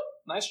 7 foot.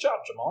 Nice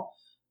job, Jamal.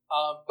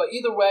 But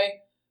either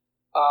way,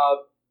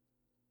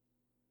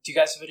 do you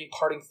guys have any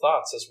parting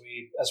thoughts as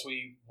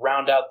we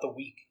round out the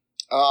week?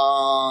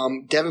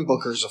 Devin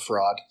Booker's a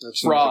fraud.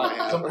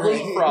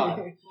 Complete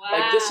fraud.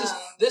 Wow.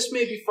 This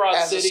may be Fraud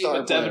As City,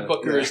 but Devin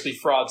Booker is the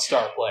fraud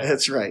star player.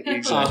 That's right,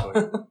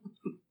 exactly.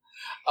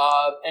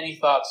 Any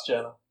thoughts,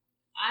 Jenna?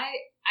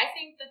 I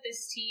think that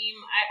this team,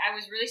 I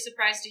was really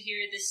surprised to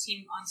hear this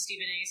team on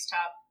Stephen A's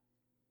top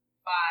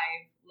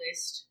 5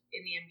 list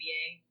in the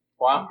NBA.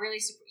 Wow. I'm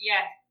really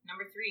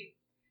number 3.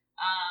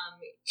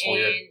 It's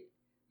weird.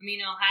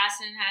 Amino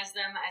Hassan has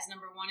them as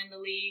number 1 in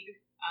the league.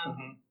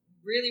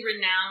 Really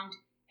renowned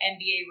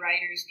NBA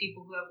writers,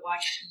 people who have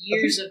watched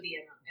years of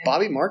the NBA.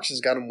 Bobby Marks has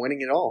got him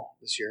winning it all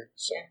this year.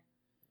 So.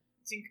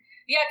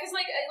 Yeah, because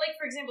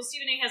for example,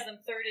 Stephen A has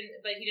them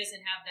 3rd, but he doesn't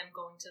have them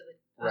going to the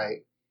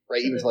right,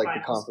 even to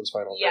the conference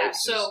finals. Yeah, right?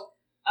 So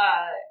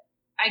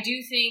I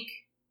do think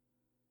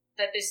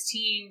that this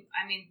team,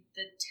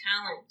 the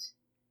talent,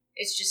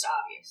 it's just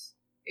obvious.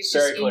 It's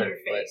just in your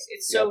face. Right.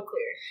 It's so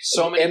clear.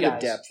 So many and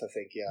guys. The depth, I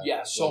think.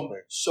 Yeah,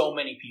 so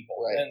many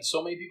people, and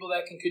so many people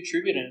that can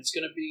contribute, and it's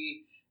going to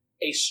be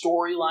a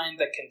storyline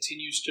that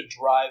continues to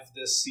drive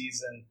this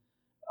season.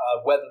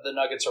 Whether the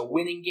Nuggets are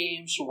winning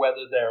games, or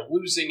whether they're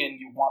losing, and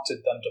you wanted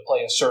them to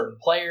play a certain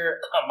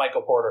player,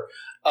 Michael Porter.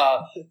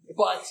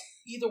 But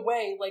either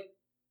way,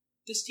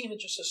 this team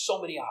just has so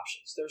many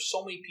options. There's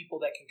so many people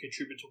that can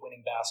contribute to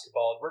winning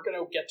basketball, and we're going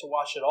to get to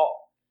watch it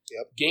all.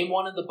 Yep. Game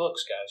 1 in the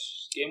books,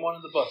 guys. Game 1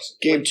 in the books.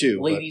 Game 2,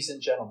 ladies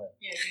and gentlemen.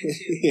 Yeah,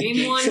 game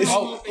 2. Game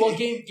 1.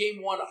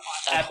 Game 1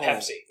 at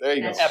Pepsi. There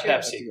you go. At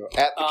Pepsi.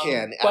 At the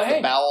can. At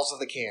the bowels of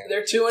the can.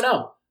 They're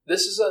 2-0.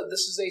 This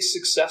is a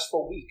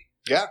successful week.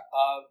 Yeah.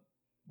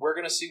 We're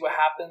going to see what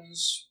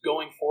happens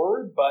going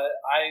forward, but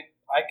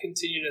I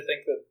continue to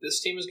think that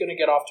this team is going to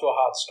get off to a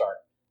hot start.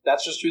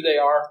 That's just who they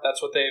are.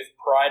 That's what they've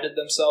prided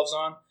themselves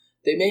on.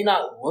 They may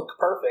not look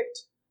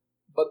perfect,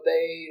 but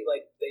they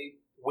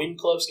win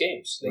close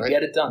games. They Right.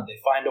 get it done. They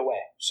find a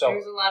way. So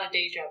There's a lot of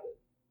deja vu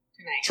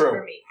tonight True.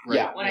 for me. Right.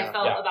 Yeah. What I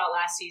felt about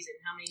last season,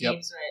 how many Yep.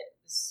 games that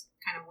this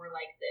kind of were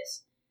like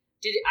this.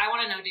 I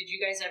want to know, did you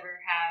guys ever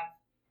have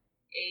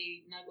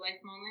a Nug Life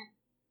moment?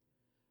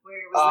 Where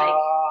it was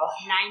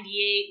like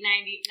 98,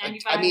 90,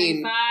 95, I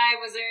mean, 95?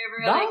 Was there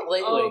ever not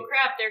lately. oh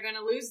crap, they're going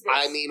to lose this?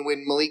 I mean,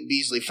 when Malik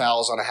Beasley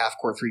fouls on a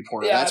half-court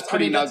three-pointer, Yeah, that's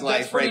pretty that's Nug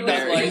Life pretty right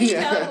there. Nug Life.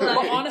 Yeah.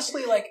 But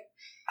honestly, I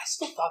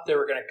still thought they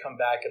were going to come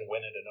back and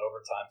win it in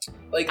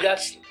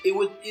overtime. It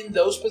would in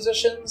those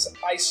positions.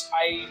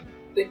 I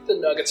think the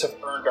Nuggets have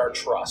earned our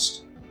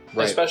trust,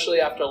 Right. especially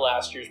after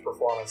last year's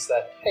performance.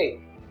 That hey,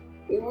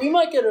 we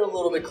might get it a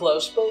little bit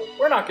close, but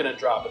we're not going to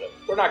drop it.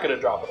 We're not going to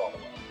drop it all the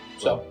way.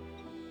 So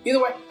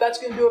either way, that's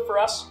going to do it for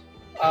us.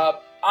 I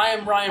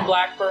am Ryan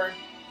Blackburn.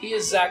 He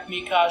is Zach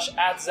Mikosh,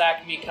 at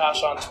Zach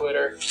Mikosh on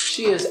Twitter.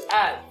 She is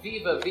at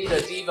Viva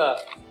Vita Diva.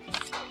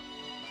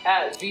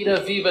 At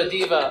Vita Viva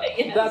Diva.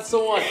 Yes. That's the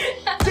one.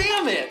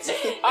 Damn it!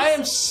 I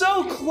am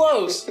so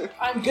close.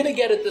 I'm going to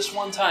get it this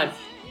one time.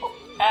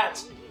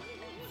 At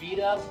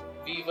Vita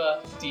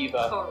Viva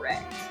Diva.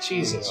 Correct.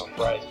 Jesus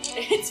Christ.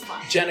 It's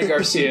fine. Jenna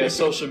Garcia,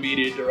 social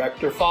media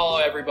director. Follow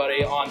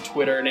everybody on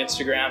Twitter and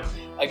Instagram.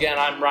 Again,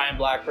 I'm Ryan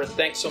Blackburn.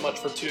 Thanks so much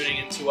for tuning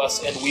in to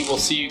us, and we will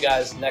see you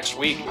guys next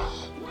week.